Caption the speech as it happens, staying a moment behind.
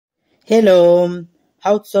Hello,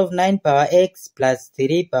 how to solve 9 power x plus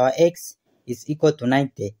 3 power x is equal to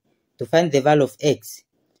 90 to find the value of x.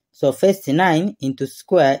 So first 9 into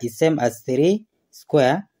square is same as 3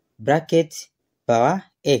 square bracket power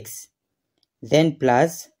x. Then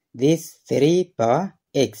plus this 3 power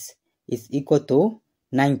x is equal to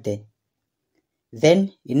 90.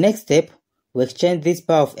 Then in next step, we exchange this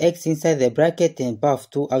power of x inside the bracket and power of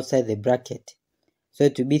 2 outside the bracket. So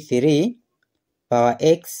it will be 3 power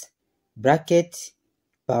x bracket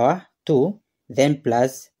power 2, then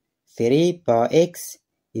plus 3 power x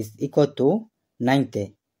is equal to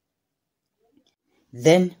 90.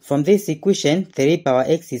 Then from this equation, 3 power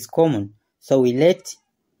x is common. So we let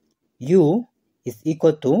u is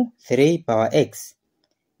equal to 3 power x.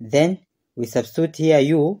 Then we substitute here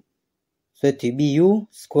u, so it will be u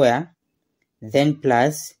square, then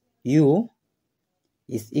plus u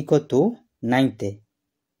is equal to 90.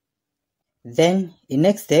 Then in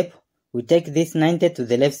next step, we take this 90 to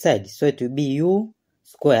the left side, so it will be u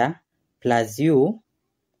square plus u,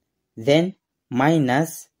 then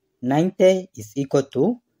minus 90 is equal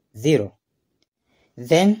to 0.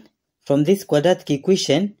 Then from this quadratic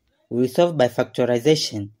equation, we will solve by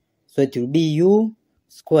factorization. So it will be u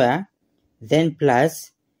square, then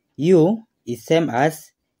plus u is same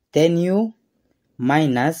as 10u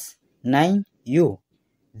minus 9u,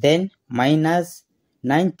 then minus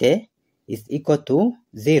 90 is equal to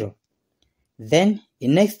 0. Then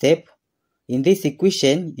in next step, in this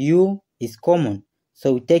equation, u is common.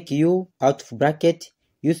 So we take u out of bracket,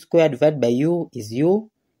 u squared divided by u is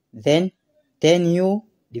u, then 10u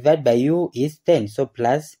divided by u is 10, so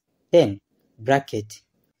plus 10 bracket.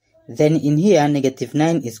 Then in here, negative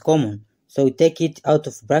 9 is common. So we take it out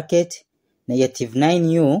of bracket, negative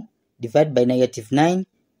 9u divided by negative 9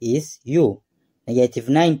 is u. Negative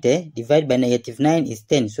 90 divided by negative 9 is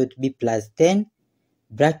 10, so it will be plus 10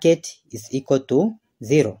 bracket is equal to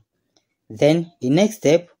 0. Then in next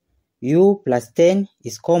step, u plus 10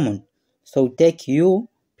 is common. So we take u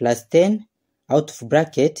plus 10 out of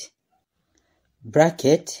bracket,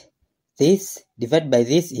 this divided by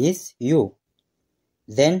this is u.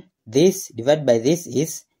 Then this divided by this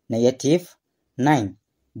is negative 9.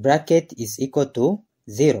 Bracket is equal to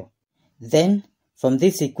 0. Then from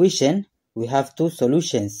this equation, we have two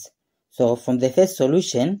solutions. So from the first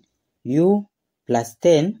solution, u plus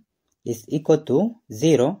 10 is equal to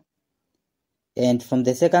 0. And from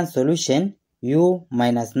the second solution, u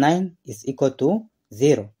minus 9 is equal to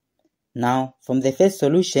 0. Now, from the first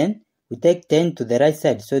solution, we take 10 to the right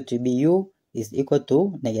side. So it will be u is equal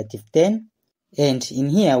to negative 10. And in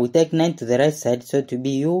here, we take 9 to the right side. So it will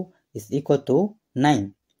be u is equal to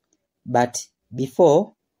 9. But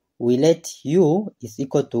before, we let u is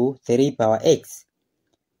equal to 3 power x.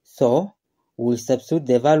 So, we'll substitute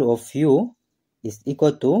the value of u is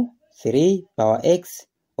equal to 3 power x.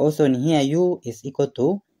 Also in here, u is equal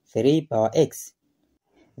to 3 power x.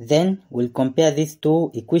 Then, we'll compare these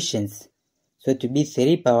two equations. So, it will be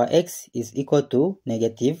 3 power x is equal to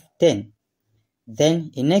negative 10.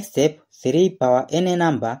 Then, in next step, 3 power any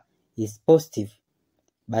number is positive.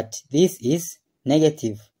 But this is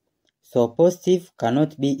negative. So positive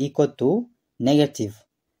cannot be equal to negative.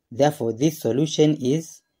 Therefore, this solution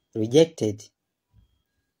is rejected.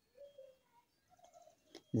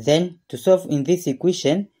 Then, to solve in this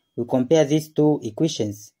equation, we compare these two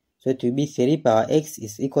equations. So it will be 3 power x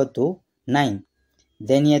is equal to 9.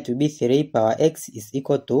 Then here to be 3 power x is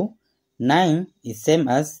equal to 9 is same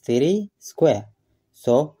as 3 square.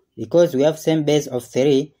 So, because we have same base of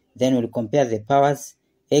 3, then we'll compare the powers.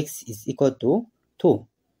 X is equal to 2.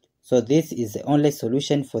 So this is the only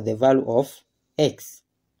solution for the value of x.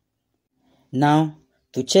 Now,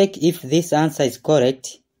 to check if this answer is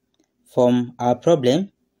correct from our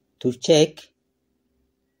problem, to check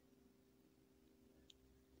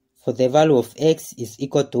for the value of x is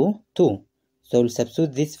equal to 2. So we'll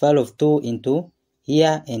substitute this value of 2 into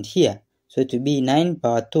here and here. So it will be 9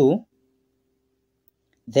 power 2,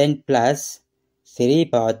 then plus 3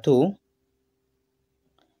 power 2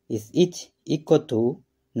 is it equal to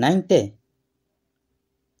 90.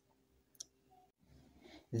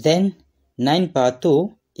 Then 9 power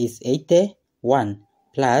 2 is 81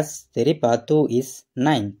 plus 3 power 2 is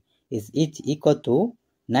 9. Is it equal to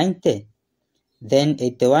 90? Then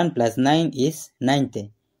 81 plus 9 is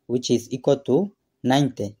 90, which is equal to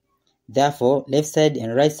 90. Therefore, left side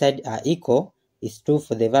and right side are equal. It's true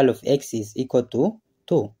for the value of x is equal to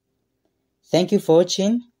 2. Thank you for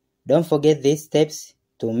watching. Don't forget these steps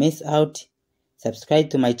to miss out. Subscribe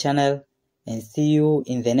to my channel and see you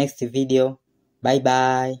in the next video. Bye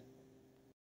bye.